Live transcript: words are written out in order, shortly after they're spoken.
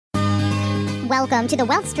Welcome to the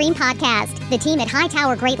Wealth Stream Podcast. The team at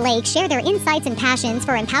Hightower Great Lakes share their insights and passions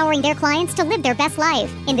for empowering their clients to live their best life.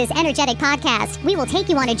 In this energetic podcast, we will take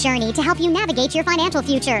you on a journey to help you navigate your financial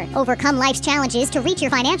future, overcome life's challenges to reach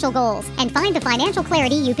your financial goals, and find the financial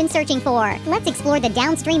clarity you've been searching for. Let's explore the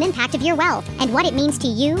downstream impact of your wealth and what it means to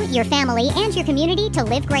you, your family, and your community to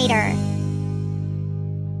live greater.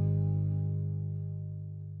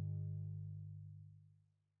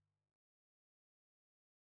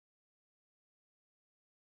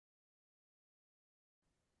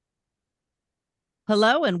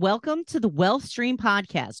 Hello and welcome to the Wealth Stream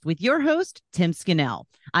Podcast with your host, Tim Scannell.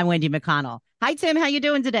 I'm Wendy McConnell. Hi, Tim. How you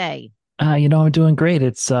doing today? I'm doing great.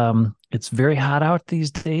 It's very hot out these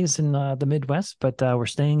days in the Midwest, but we're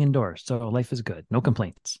staying indoors, so life is good. No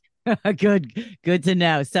complaints. Good to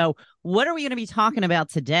know. So, what are we going to be talking about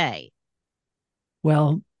today?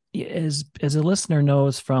 Well, as a listener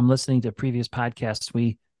knows from listening to previous podcasts,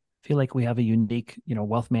 we feel like we have a unique,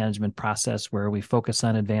 wealth management process where we focus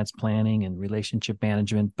on advanced planning and relationship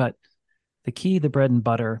management. But the key, the bread and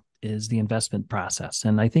butter, is the investment process.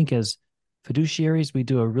 And I think as fiduciaries, we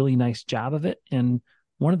do a really nice job of it. And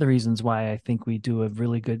one of the reasons why I think we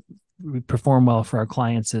perform well for our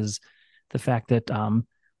clients is the fact that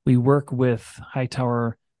we work with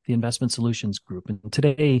Hightower, the Investment Solutions Group. And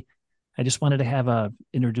today, I just wanted to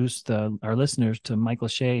introduce our listeners to Michael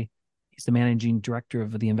Shea. He's the managing director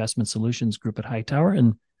of the Investment Solutions Group at Hightower.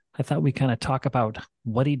 And I thought we kind of talk about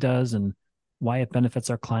what he does and why it benefits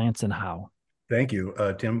our clients and how. Thank you,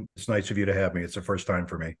 Tim. It's nice of you to have me. It's the first time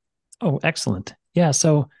for me. Oh, excellent. Yeah.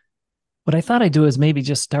 So what I thought I'd do is maybe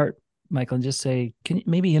just start, Michael, and just say, can you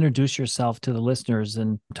maybe introduce yourself to the listeners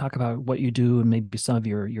and talk about what you do and maybe some of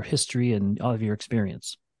your history and all of your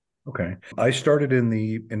experience? Okay. I started in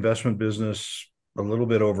the investment business a little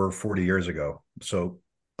bit over 40 years ago. So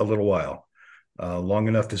a little while, long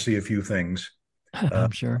enough to see a few things. I'm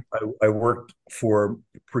sure. I worked for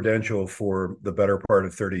Prudential for the better part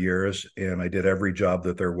of 30 years, and I did every job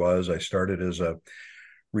that there was. I started as a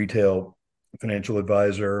retail financial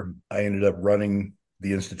advisor. I ended up running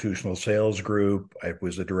the institutional sales group. I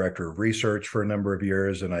was the director of research for a number of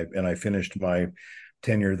years, and I finished my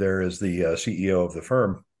tenure there as the CEO of the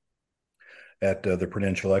firm at the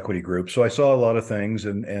Prudential Equity Group. So I saw a lot of things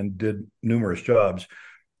and did numerous jobs.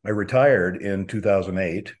 I retired in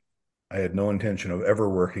 2008. I had no intention of ever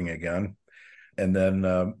working again. And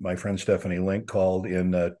then my friend Stephanie Link called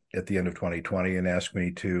in at the end of 2020 and asked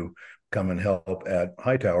me to come and help at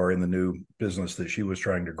Hightower in the new business that she was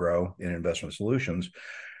trying to grow in investment solutions.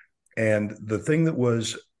 And the thing that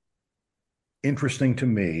was interesting to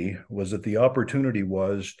me was that the opportunity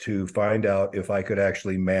was to find out if I could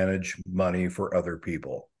actually manage money for other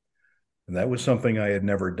people. And that was something I had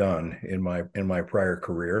never done in my prior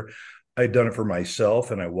career. I'd done it for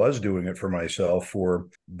myself, and I was doing it for myself for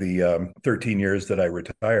the 13 years that I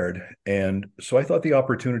retired. And so I thought the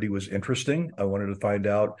opportunity was interesting. I wanted to find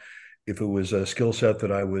out if it was a skill set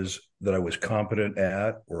that I was competent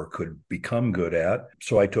at or could become good at.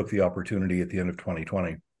 So I took the opportunity at the end of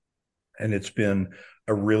 2020. And it's been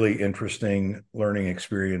a really interesting learning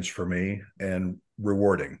experience for me and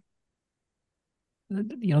rewarding.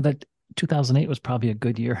 That 2008 was probably a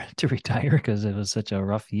good year to retire because it was such a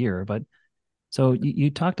rough year. But so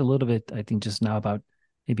you talked a little bit, I think, just now about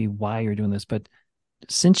maybe why you're doing this. But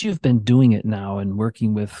since you've been doing it now and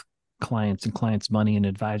working with clients and clients' money and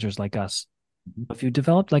advisors like us, if you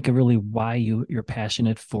developed like a really why you're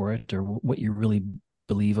passionate for it or what you really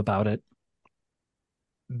believe about it.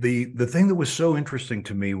 The thing that was so interesting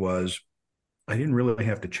to me was I didn't really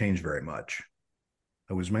have to change very much.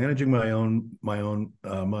 I was managing my own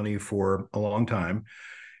money for a long time,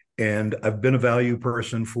 and I've been a value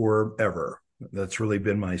person forever. That's really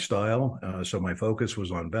been my style. So my focus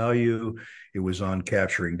was on value. It was on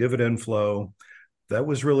capturing dividend flow. That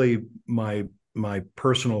was really my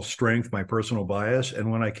personal strength, my personal bias.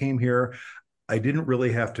 And when I came here, I didn't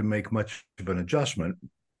really have to make much of an adjustment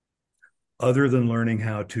other than learning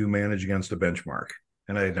how to manage against a benchmark.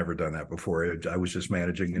 And I had never done that before. I was just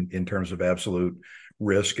managing in terms of absolute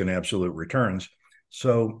risk and absolute returns.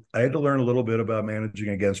 So I had to learn a little bit about managing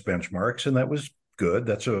against benchmarks, and that was good.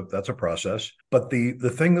 That's a process. But the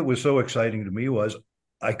thing that was so exciting to me was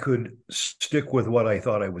I could stick with what I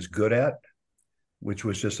thought I was good at, which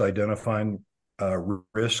was just identifying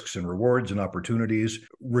risks and rewards and opportunities,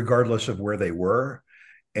 regardless of where they were.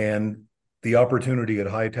 And the opportunity at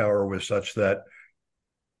Hightower was such that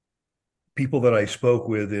people that I spoke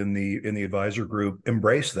with in the advisor group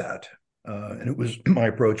embraced that. And my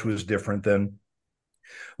approach was different than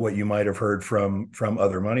what you might have heard from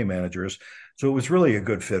other money managers. So it was really a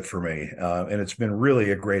good fit for me, and it's been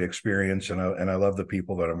really a great experience. And I love the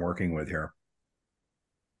people that I'm working with here.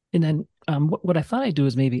 And then what I thought I'd do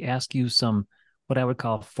is maybe ask you some what I would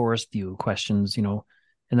call forest view questions,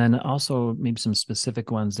 and then also maybe some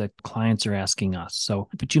specific ones that clients are asking us. So,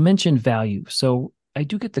 but you mentioned value. So I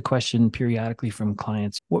do get the question periodically from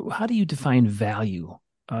clients, how do you define value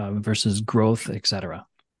versus growth, et cetera?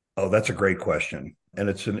 Oh, that's a great question. And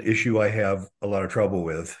it's an issue I have a lot of trouble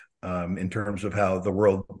with in terms of how the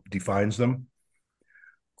world defines them.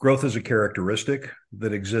 Growth is a characteristic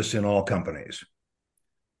that exists in all companies.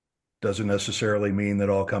 Doesn't necessarily mean that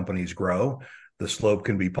all companies grow. The slope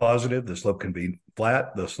can be positive, the slope can be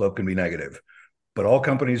flat, the slope can be negative. But all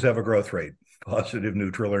companies have a growth rate, positive,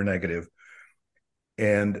 neutral, or negative.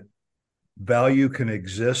 And value can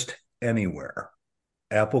exist anywhere.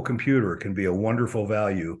 Apple Computer can be a wonderful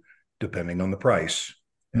value depending on the price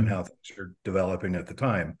and how things are developing at the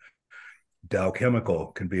time. Dow Chemical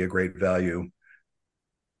can be a great value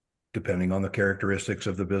depending on the characteristics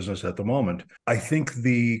of the business at the moment. I think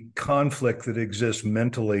the conflict that exists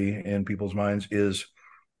mentally in people's minds is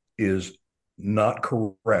not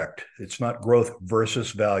correct. It's not growth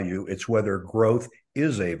versus value. It's whether growth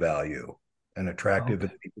is a value and attractive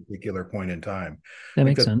at a particular point in time. That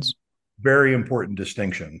makes sense. Very important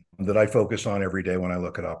distinction that I focus on every day when I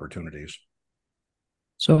look at opportunities.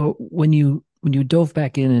 So when you dove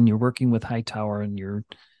back in and you're working with Hightower and you're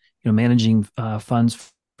managing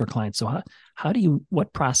funds for clients, so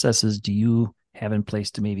what processes do you have in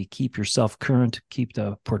place to maybe keep yourself current, keep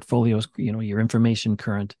the portfolios, your information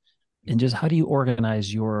current, and just how do you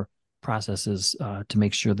organize your processes to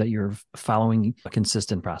make sure that you're following a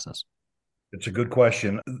consistent process? It's a good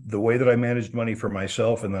question. The way that I managed money for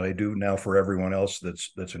myself and that I do now for everyone else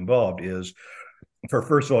that's involved is,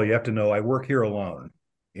 first of all, you have to know I work here alone.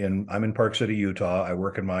 I'm in Park City, Utah. I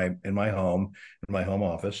work in my home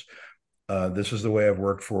office. This is the way I've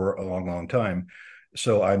worked for a long, long time.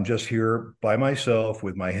 So I'm just here by myself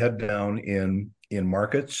with my head down in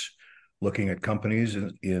markets, looking at companies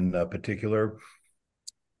in particular.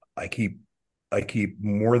 I keep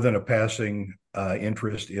more than a passing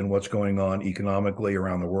interest in what's going on economically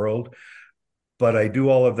around the world, but I do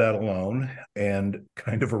all of that alone and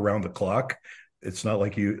kind of around the clock. It's not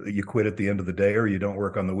like you quit at the end of the day or you don't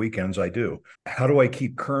work on the weekends. I do. How do I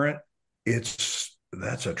keep current?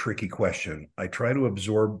 That's a tricky question. I try to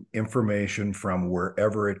absorb information from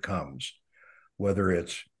wherever it comes, whether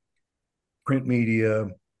it's print media,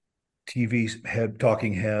 TV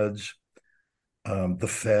talking heads, the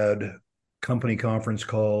Fed, company conference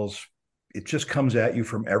calls. It just comes at you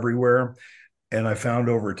from everywhere. And I found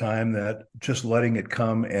over time that just letting it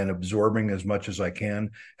come and absorbing as much as I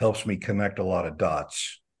can helps me connect a lot of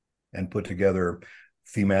dots and put together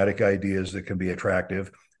thematic ideas that can be attractive.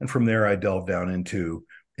 And from there, I delve down into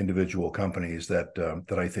individual companies that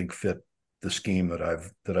I think fit the scheme that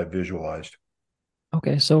I've visualized.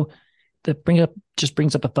 Okay, so that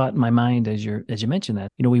brings up a thought in my mind as you mentioned that.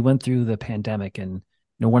 We went through the pandemic, and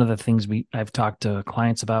one of the things I've talked to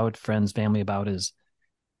clients about, friends, family about is,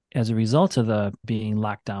 as a result of the being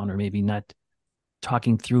locked down or maybe not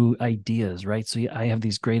talking through ideas, right? So I have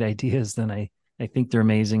these great ideas, then I think they're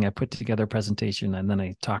amazing. I put together a presentation and then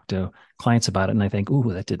I talk to clients about it and I think,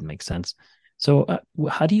 ooh, that didn't make sense. So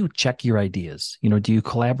how do you check your ideas? Do you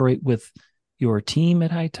collaborate with your team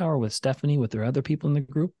at Hightower, with Stephanie, with their other people in the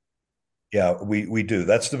group? Yeah, we do.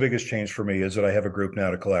 That's the biggest change for me is that I have a group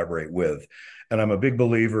now to collaborate with. And I'm a big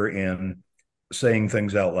believer in saying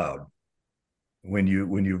things out loud. When you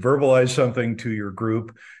verbalize something to your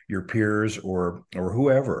group, your peers, or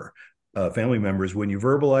whoever, family members, when you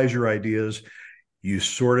verbalize your ideas, you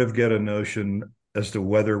sort of get a notion as to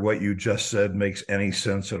whether what you just said makes any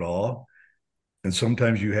sense at all. And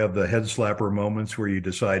sometimes you have the head slapper moments where you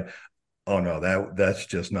decide, oh no, that's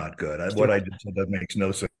just not good. What I just said, that makes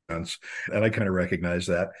no sense. And I kind of recognize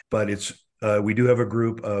that. But we do have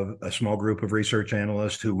a small group of research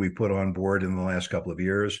analysts who we put on board in the last couple of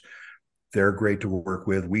years. They're great to work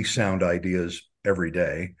with. We sound ideas every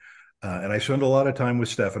day. And I spend a lot of time with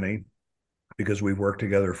Stephanie because we've worked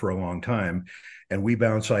together for a long time. And we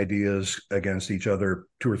bounce ideas against each other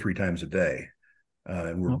 2 or 3 times a day.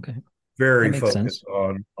 And we're very focused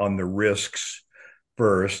on the risks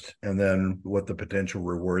first, and then what the potential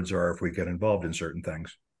rewards are if we get involved in certain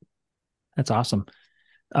things. That's awesome.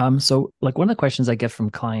 So like one of the questions I get from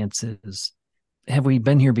clients is, have we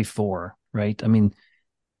been here before? Right. I mean,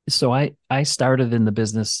 so I started in the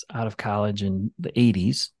business out of college in the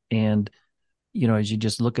 80s. And, as you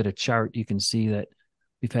just look at a chart, you can see that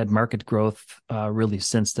we've had market growth really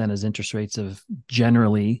since then, as interest rates have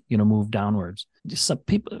generally, moved downwards. Just some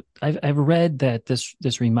people, I've read that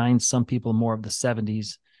this reminds some people more of the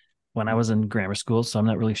 70s when I was in grammar school, so I'm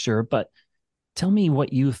not really sure. But tell me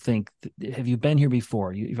what you think. Have you been here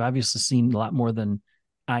before? You've obviously seen a lot more than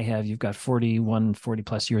I have. You've got 40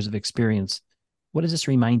 plus years of experience. What does this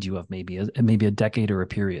remind you of, maybe a decade or a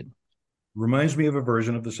period? Reminds me of a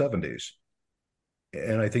version of the 70s.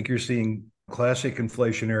 And I think you're seeing classic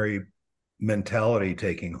inflationary mentality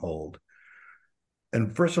taking hold.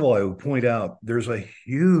 And first of all, I would point out there's a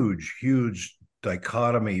huge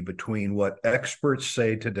dichotomy between what experts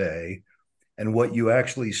say today and what you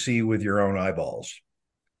actually see with your own eyeballs.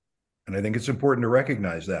 And I think it's important to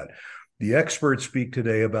recognize that. The experts speak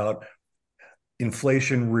today about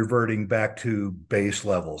inflation reverting back to base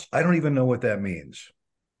levels. I don't even know what that means.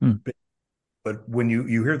 But when you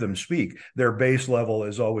hear them speak, their base level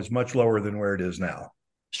is always much lower than where it is now.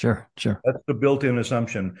 Sure. That's the built-in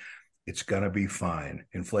assumption. It's going to be fine.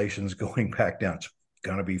 Inflation's going back down. It's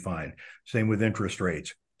going to be fine. Same with interest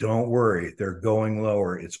rates. Don't worry. They're going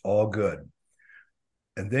lower. It's all good.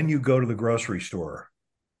 And then you go to the grocery store.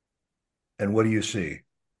 And what do you see?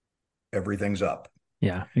 Everything's up.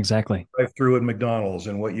 Yeah, exactly. Drive-through at McDonald's,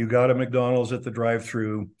 and what you got at McDonald's at the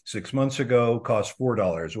drive-through 6 months ago cost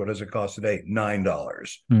 $4. What does it cost today?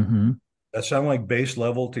 $9. Mm-hmm. That sound like base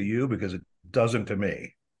level to you? Because it doesn't to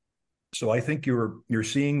me. So I think you're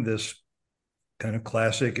seeing this kind of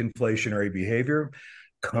classic inflationary behavior.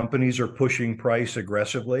 Companies are pushing price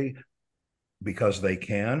aggressively because they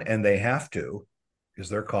can, and they have to, because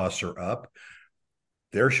their costs are up.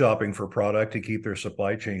 They're shopping for product to keep their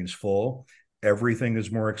supply chains full. Everything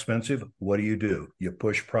is more expensive. What do? You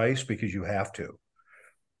push price because you have to.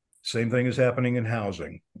 Same thing is happening in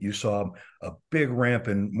housing. You saw a big ramp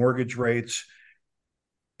in mortgage rates.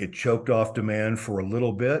 It choked off demand for a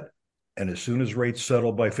little bit. And as soon as rates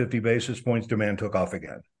settled by 50 basis points, demand took off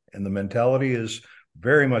again. And the mentality is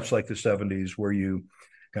very much like the 70s, where you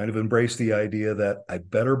kind of embrace the idea that I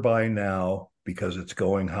better buy now because it's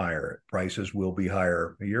going higher. Prices will be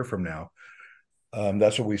higher a year from now.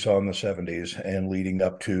 That's what we saw in the 70s and leading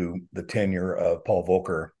up to the tenure of Paul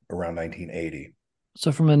Volcker around 1980.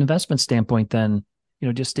 So from an investment standpoint, then,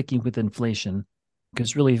 just sticking with inflation,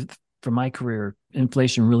 because really from my career,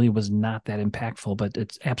 inflation really was not that impactful, but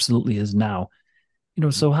it absolutely is now.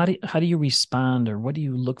 So how do you respond, or what do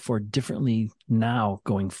you look for differently now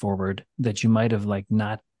going forward that you might have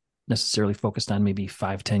not necessarily focused on maybe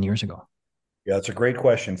 5-10 years ago? Yeah, it's a great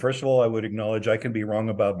question. First of all, I would acknowledge I can be wrong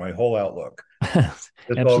about my whole outlook. This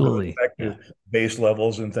all goes Absolutely. back to base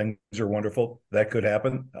levels and things are wonderful. That could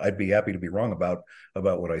happen. I'd be happy to be wrong about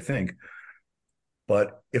what I think.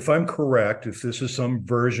 But if I'm correct, if this is some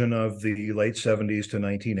version of the late 70s to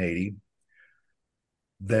 1980,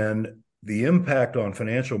 then the impact on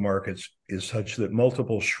financial markets is such that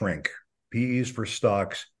multiples shrink. PEs for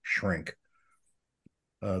stocks shrink.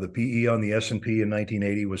 The PE on the S&P in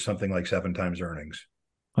 1980 was something like 7 times earnings.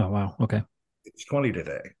 Oh, wow. Okay. It's 20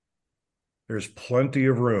 today. There's plenty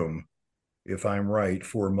of room, if I'm right,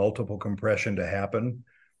 for multiple compression to happen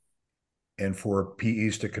and for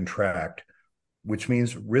PEs to contract, which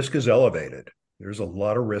means risk is elevated. There's a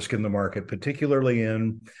lot of risk in the market, particularly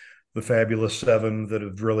in the fabulous 7 that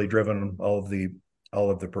have really driven all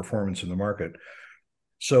of the performance in the market.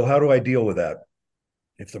 So how do I deal with that?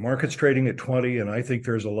 If the market's trading at 20 and I think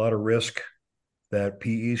there's a lot of risk that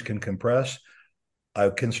PEs can compress, I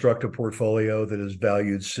construct a portfolio that is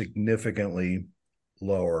valued significantly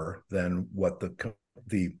lower than what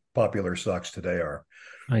the popular stocks today are.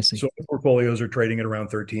 I see. So portfolios are trading at around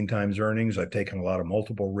 13 times earnings. I've taken a lot of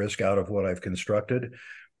multiple risk out of what I've constructed.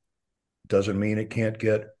 Doesn't mean it can't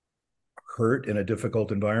get hurt in a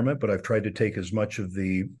difficult environment, but I've tried to take as much of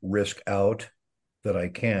the risk out that I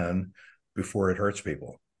can before it hurts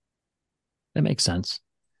people. That makes sense.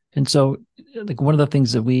 And so, one of the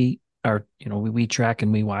things that we are, we track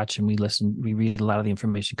and we watch and we listen, we read a lot of the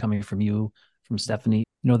information coming from you, from Stephanie,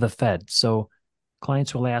 the Fed. So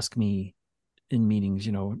clients will ask me in meetings,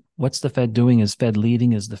 what's the Fed doing? Is Fed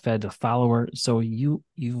leading? Is the Fed a follower? So you've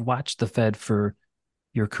watched the Fed for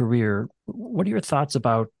your career. What are your thoughts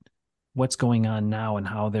about what's going on now and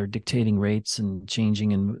how they're dictating rates and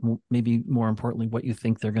changing, and maybe more importantly, what you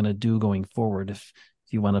think they're going to do going forward if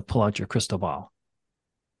you want to pull out your crystal ball?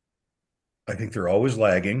 I think they're always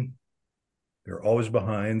lagging. They're always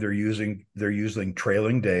behind. They're using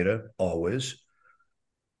trailing data always.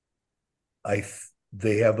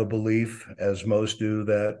 They have a belief, as most do,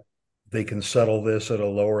 that they can settle this at a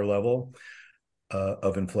lower level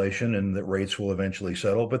of inflation and that rates will eventually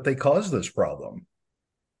settle, but they cause this problem.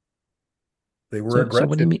 They were So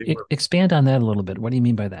what do you aggressive. mean? Expand on that a little bit. What do you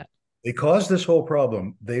mean by that? They caused this whole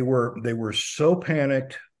problem. They were so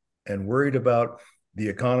panicked and worried about the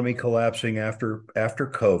economy collapsing after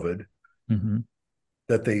COVID Mm-hmm.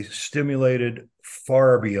 that they stimulated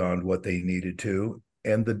far beyond what they needed to.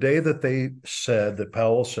 And the day that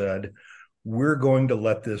Powell said, we're going to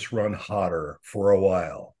let this run hotter for a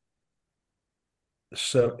while,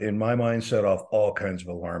 so in my mind, set off all kinds of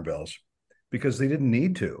alarm bells because they didn't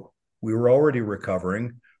need to. We were already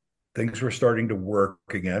recovering. Things were starting to work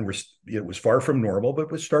again. It was far from normal, but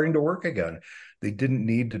it was starting to work again. They didn't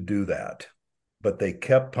need to do that, but they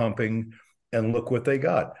kept pumping, and look what they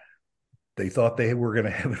got. They thought they were going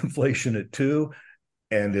to have inflation at 2,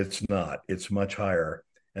 and it's not. It's much higher.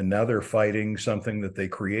 And now they're fighting something that they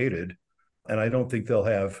created, and I don't think they'll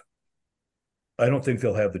have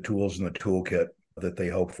the tools in the toolkit that they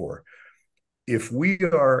hope for. If we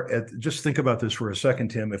are just think about this for a second,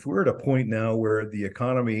 Tim, if we're at a point now where the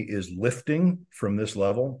economy is lifting from this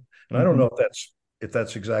level, and I don't know if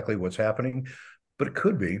that's exactly what's happening, but it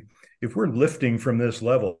could be. If we're lifting from this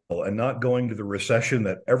level and not going to the recession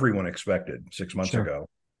that everyone expected 6 months ago,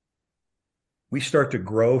 we start to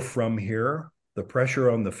grow from here. The pressure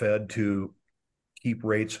on the Fed to keep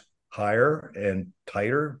rates higher and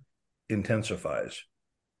tighter intensifies.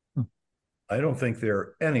 I don't think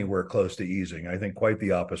they're anywhere close to easing. I think quite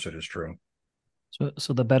the opposite is true.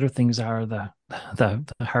 So the better things are, the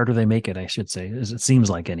harder they make it, I should say, as it seems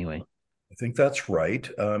like anyway. I think that's right.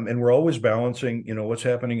 And we're always balancing, what's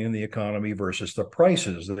happening in the economy versus the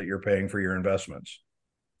prices that you're paying for your investments.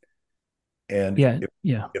 And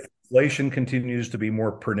if inflation continues to be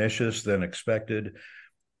more pernicious than expected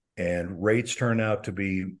and rates turn out to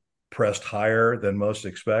be pressed higher than most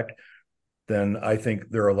expect, then I think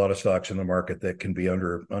there are a lot of stocks in the market that can be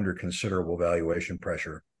under considerable valuation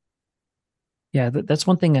pressure. Yeah, that's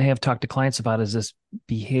one thing I have talked to clients about is this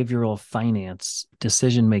behavioral finance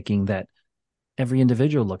decision making that every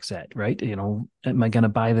individual looks at, right? Am I going to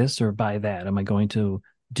buy this or buy that? Am I going to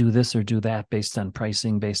do this or do that based on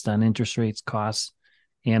pricing, based on interest rates, costs?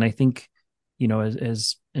 And I think,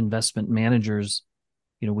 as investment managers,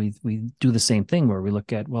 we do the same thing where we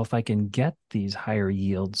look at, well, if I can get these higher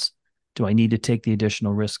yields, do I need to take the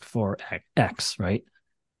additional risk for X, right?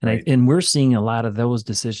 And and we're seeing a lot of those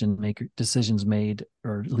decisions made,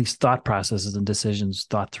 or at least thought processes and decisions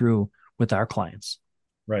thought through with our clients.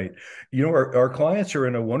 Right. Our clients are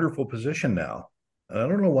in a wonderful position now. And I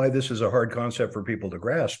don't know why this is a hard concept for people to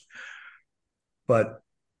grasp, but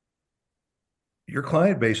your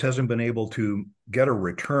client base hasn't been able to get a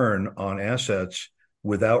return on assets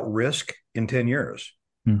without risk in 10 years.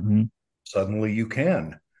 Mm-hmm. Suddenly you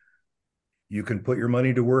can. You can put your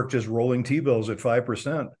money to work just rolling T-bills at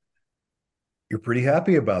 5%. You're pretty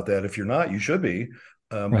happy about that. If you're not, you should be.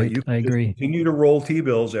 But you I agree. Continue to roll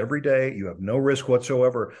T-bills every day. You have no risk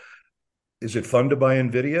whatsoever. Is it fun to buy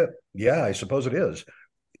NVIDIA? Yeah, I suppose it is.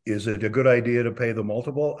 Is it a good idea to pay the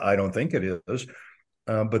multiple? I don't think it is.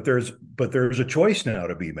 But there's a choice now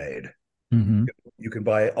to be made. Mm-hmm. You can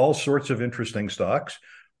buy all sorts of interesting stocks,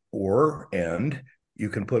 and you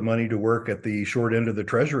can put money to work at the short end of the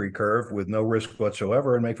treasury curve with no risk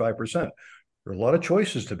whatsoever and make 5%. There are a lot of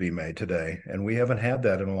choices to be made today, and we haven't had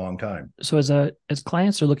that in a long time. So as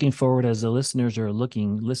clients are looking forward, as the listeners are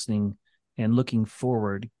listening and looking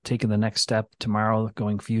forward, taking the next step tomorrow,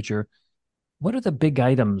 going future, what are the big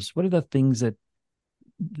items? What are the things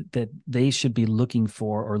that they should be looking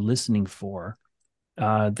for or listening for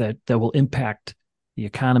that will impact the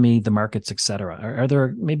economy, the markets, et cetera? Are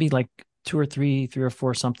there maybe like three or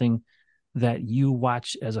four, something that you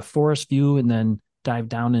watch as a forest view and then dive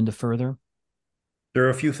down into further? There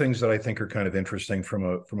are a few things that I think are kind of interesting from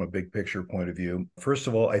a big picture point of view. First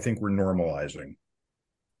of all, I think we're normalizing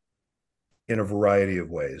in a variety of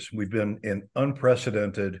ways. We've been in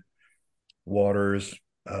unprecedented waters,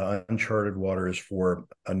 uncharted waters for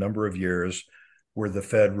a number of years, where the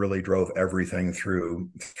Fed really drove everything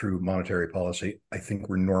through monetary policy. I think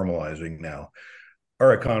we're normalizing now.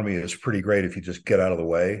 Our economy is pretty great if you just get out of the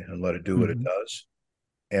way and let it do what it does.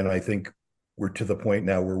 And I think we're to the point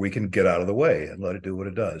now where we can get out of the way and let it do what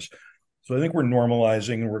it does. So I think we're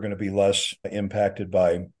normalizing, and we're going to be less impacted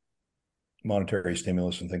by monetary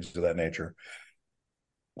stimulus and things of that nature.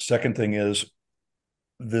 Second thing is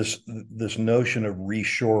this notion of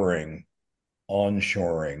reshoring,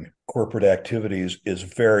 onshoring corporate activities is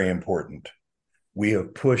very important. We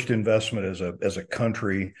have pushed investment as a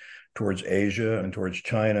country towards Asia and towards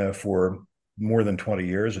China for more than 20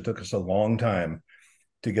 years. It took us a long time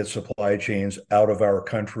to get supply chains out of our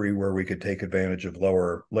country where we could take advantage of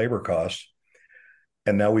lower labor costs.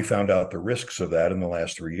 And now we found out the risks of that in the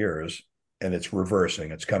last 3 years. and it's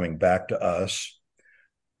reversing. It's coming back to us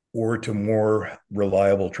or to more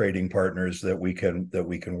reliable trading partners that we can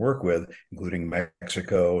work with, including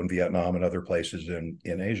Mexico and Vietnam and other places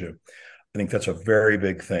in Asia. I think that's a very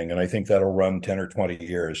big thing, and I think that'll run 10 or 20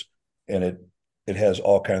 years, and it has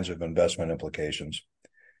all kinds of investment implications.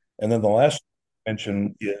 And then the last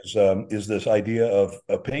mention is this idea of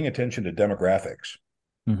paying attention to demographics.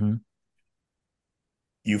 Mm-hmm.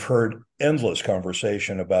 You've heard endless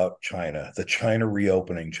conversation about China, the China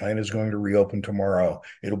reopening. China's going to reopen tomorrow.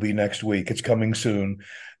 It'll be next week. It's coming soon.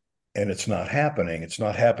 And it's not happening. It's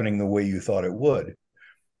not happening the way you thought it would.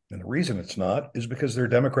 And the reason it's not is because their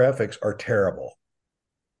demographics are terrible.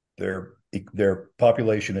 Their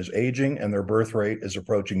population is aging and their birth rate is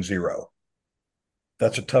approaching zero.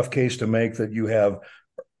 That's a tough case to make, that you have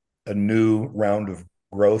a new round of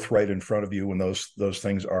growth right in front of you when those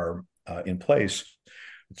things are in place.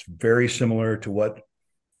 It's very similar to what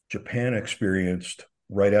Japan experienced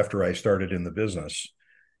right after I started in the business.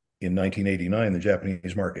 In 1989, the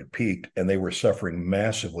Japanese market peaked, and they were suffering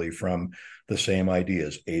massively from the same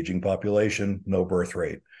ideas: aging population, no birth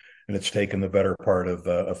rate. And it's taken the better part of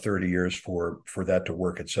 30 years for that to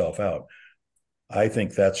work itself out. I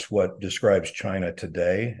think that's what describes China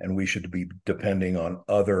today, and we should be depending on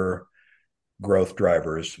other growth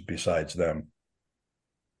drivers besides them.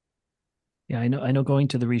 Yeah, I know. Going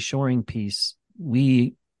to the reshoring piece,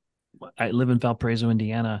 I live in Valparaiso,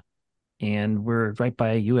 Indiana, and we're right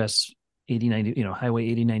by US 8090, Highway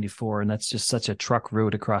 8094, and that's just such a truck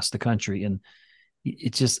route across the country, and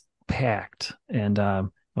it's just packed. And I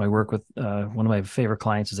work with one of my favorite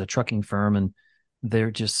clients is a trucking firm, and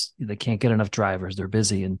they can't get enough drivers. They're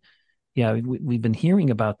busy, and yeah, we've been hearing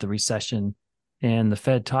about the recession and the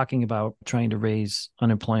Fed talking about trying to raise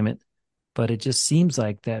unemployment, but it just seems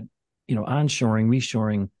like that. Onshoring,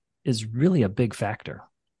 reshoring is really a big factor.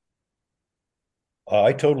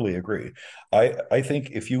 I totally agree. I think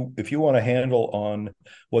if you want a handle on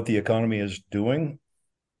what the economy is doing,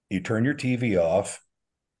 you turn your TV off,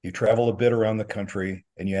 you travel a bit around the country,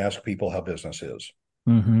 and you ask people how business is.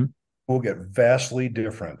 Mm-hmm. We'll get vastly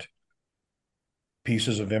different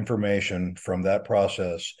pieces of information from that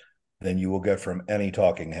process than you will get from any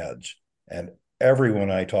talking heads. And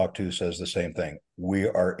everyone I talk to says the same thing. We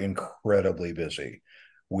are incredibly busy.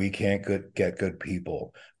 We can't get good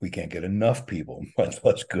people. We can't get enough people, much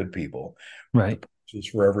less good people. Right. The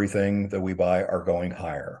prices for everything that we buy are going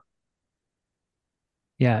higher.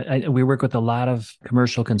 Yeah, we work with a lot of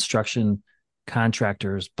commercial construction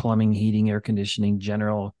contractors, plumbing, heating, air conditioning,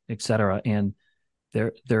 general, et cetera, and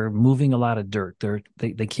they're moving a lot of dirt.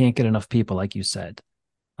 They can't get enough people, like you said.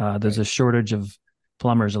 There's a shortage of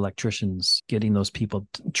plumbers, electricians, getting those people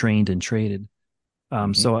trained and traded.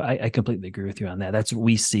 So I completely agree with you on that. That's what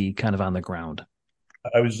we see kind of on the ground.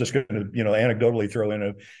 I was just going to, anecdotally throw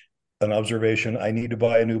in an observation. I need to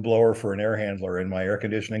buy a new blower for an air handler in my air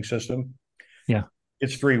conditioning system. Yeah.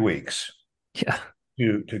 It's 3 weeks. Yeah.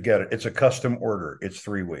 To get it. It's a custom order. It's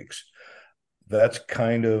 3 weeks. That's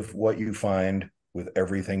kind of what you find with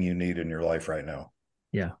everything you need in your life right now.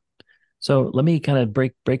 Yeah. So let me kind of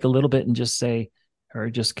break a little bit and just say, or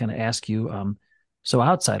just kind of ask you, so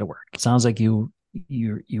outside of work, it sounds like you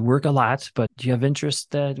work a lot, but do you have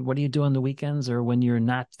interest? What do you do on the weekends or when you're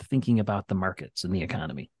not thinking about the markets and the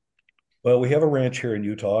economy? Well, we have a ranch here in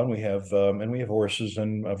Utah, and we have horses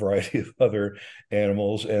and a variety of other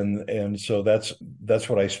animals, and so that's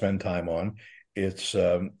what I spend time on. It's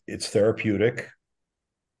therapeutic.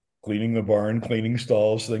 Cleaning the barn, cleaning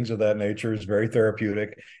stalls, things of that nature is very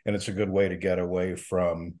therapeutic, and it's a good way to get away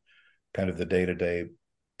from kind of the day-to-day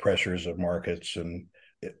pressures of markets, and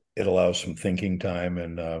it allows some thinking time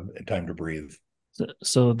and time to breathe.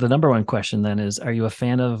 So the number one question then is, are you a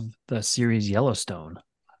fan of the series Yellowstone?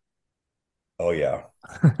 Oh, yeah.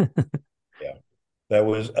 Yeah. That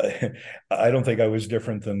was, I don't think I was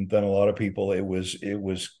different than a lot of people. It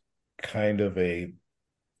was kind of a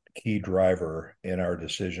key driver in our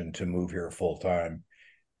decision to move here full time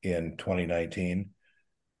in 2019.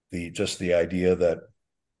 The idea that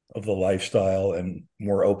of the lifestyle and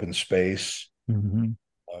more open space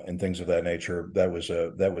and things of that nature, that was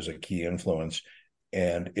a key influence,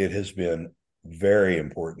 and it has been very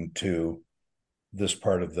important to this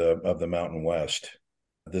part of the Mountain West.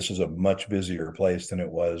 This is a much busier place than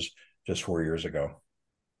it was just 4 years ago.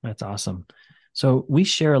 That's awesome. So we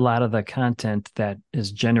share a lot of the content that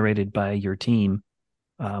is generated by your team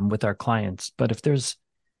with our clients. But if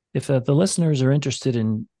the listeners are interested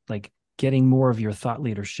in like getting more of your thought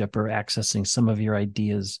leadership or accessing some of your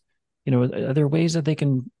ideas, are there ways that they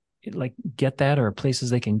can like get that, or places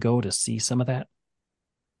they can go to see some of that?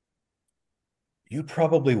 You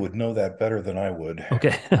probably would know that better than I would.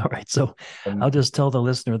 Okay. All right. So I'll just tell the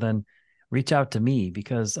listener then, reach out to me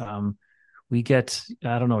because we get,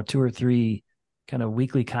 I don't know, 2 or 3 kind of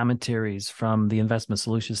weekly commentaries from the investment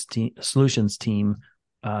solutions team,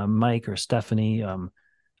 Mike or Stephanie.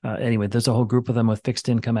 Anyway, there's a whole group of them with fixed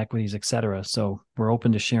income equities, et cetera. So we're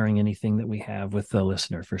open to sharing anything that we have with the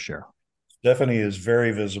listener for sure. Stephanie is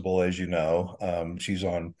very visible, as you know. She's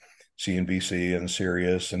on CNBC and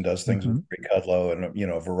Sirius and does things with Ray Kudlow and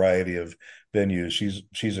a variety of venues.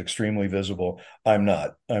 She's extremely visible. I'm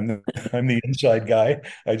not. I'm the inside guy.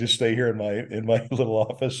 I just stay here in my little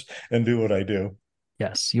office and do what I do.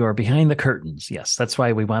 Yes, you are behind the curtains. Yes, that's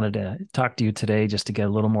why we wanted to talk to you today, just to get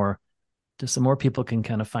a little more, just so more people can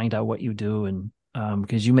kind of find out what you do, and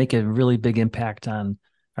because you make a really big impact on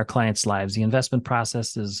our clients' lives. The investment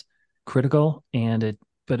process is critical,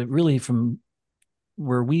 but it really, from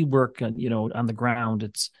where we work on, on the ground,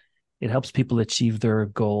 it helps people achieve their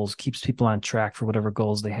goals, keeps people on track for whatever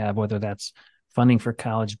goals they have, whether that's funding for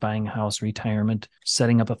college, buying a house, retirement,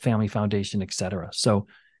 setting up a family foundation, et cetera. So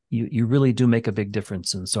you really do make a big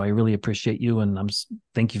difference. And so I really appreciate you. And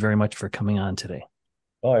thank you very much for coming on today.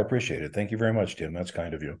 Oh, I appreciate it. Thank you very much, Tim. That's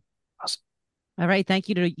kind of you. Awesome. All right. Thank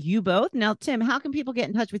you to you both. Now, Tim, how can people get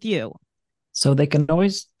in touch with you? So they can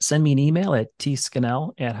always send me an email at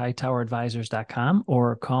tscannell@hightoweradvisors.com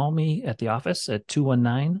or call me at the office at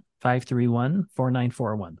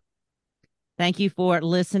 219-531-4941. Thank you for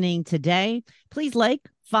listening today. Please like,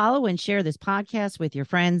 follow, and share this podcast with your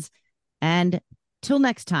friends. And till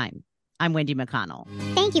next time, I'm Wendy McConnell.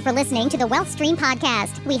 Thank you for listening to the Wealth Stream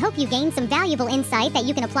podcast. We hope you gained some valuable insight that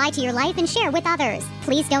you can apply to your life and share with others.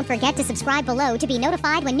 Please don't forget to subscribe below to be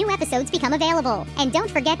notified when new episodes become available. And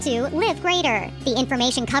don't forget to live greater. The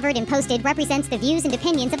information covered and posted represents the views and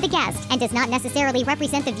opinions of the guest and does not necessarily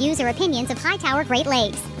represent the views or opinions of Hightower Great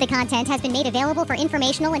Lakes. The content has been made available for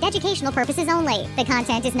informational and educational purposes only. The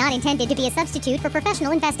content is not intended to be a substitute for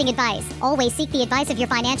professional investing advice. Always seek the advice of your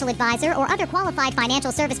financial advisor or other qualified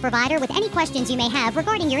financial service provider with any questions you may have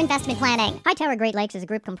regarding your investment planning. Hightower Great Lakes is a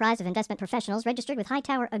group comprised of investment professionals registered with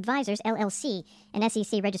Hightower Advisors, LLC, an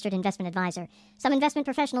SEC-registered investment advisor. Some investment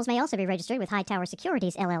professionals may also be registered with Hightower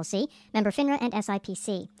Securities, LLC, member FINRA and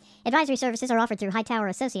SIPC. Advisory services are offered through Hightower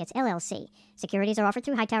Associates, LLC. Securities are offered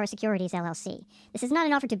through Hightower Securities, LLC. This is not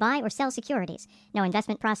an offer to buy or sell securities. No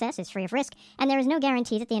investment process is free of risk, and there is no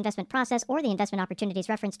guarantee that the investment process or the investment opportunities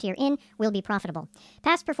referenced herein will be profitable.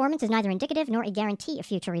 Past performance is neither indicative nor a guarantee of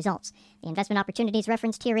future results. The investment opportunities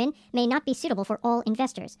referenced herein may not be suitable for all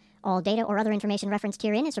investors. All data or other information referenced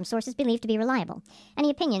herein is from sources believed to be reliable. Any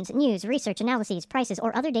opinions, news, research, analyses, prices,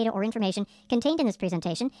 or other data or information contained in this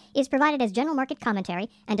presentation is provided as general market commentary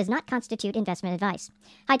and does not constitute investment advice.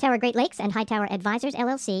 Hightower Great Lakes and Hightower Advisors,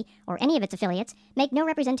 LLC, or any of its affiliates, make no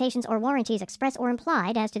representations or warranties express or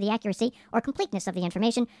implied as to the accuracy or completeness of the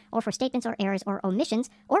information, or for statements or errors or omissions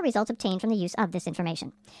or results obtained from the use of this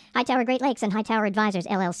information. Hightower Great Lakes and Hightower Advisors,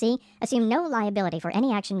 LLC, assume no liability for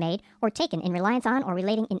any action made or taken in reliance on or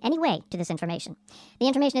relating in any way to this information. The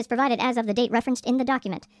information is provided as of the date referenced in the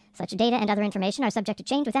document. Such data and other information are subject to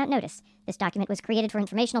change without notice. This document was created for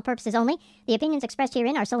informational purposes only. The opinions expressed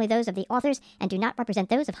herein are solely those of the authors and do not represent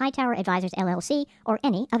those of Hightower Advisors, LLC, or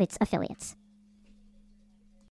any of its affiliates.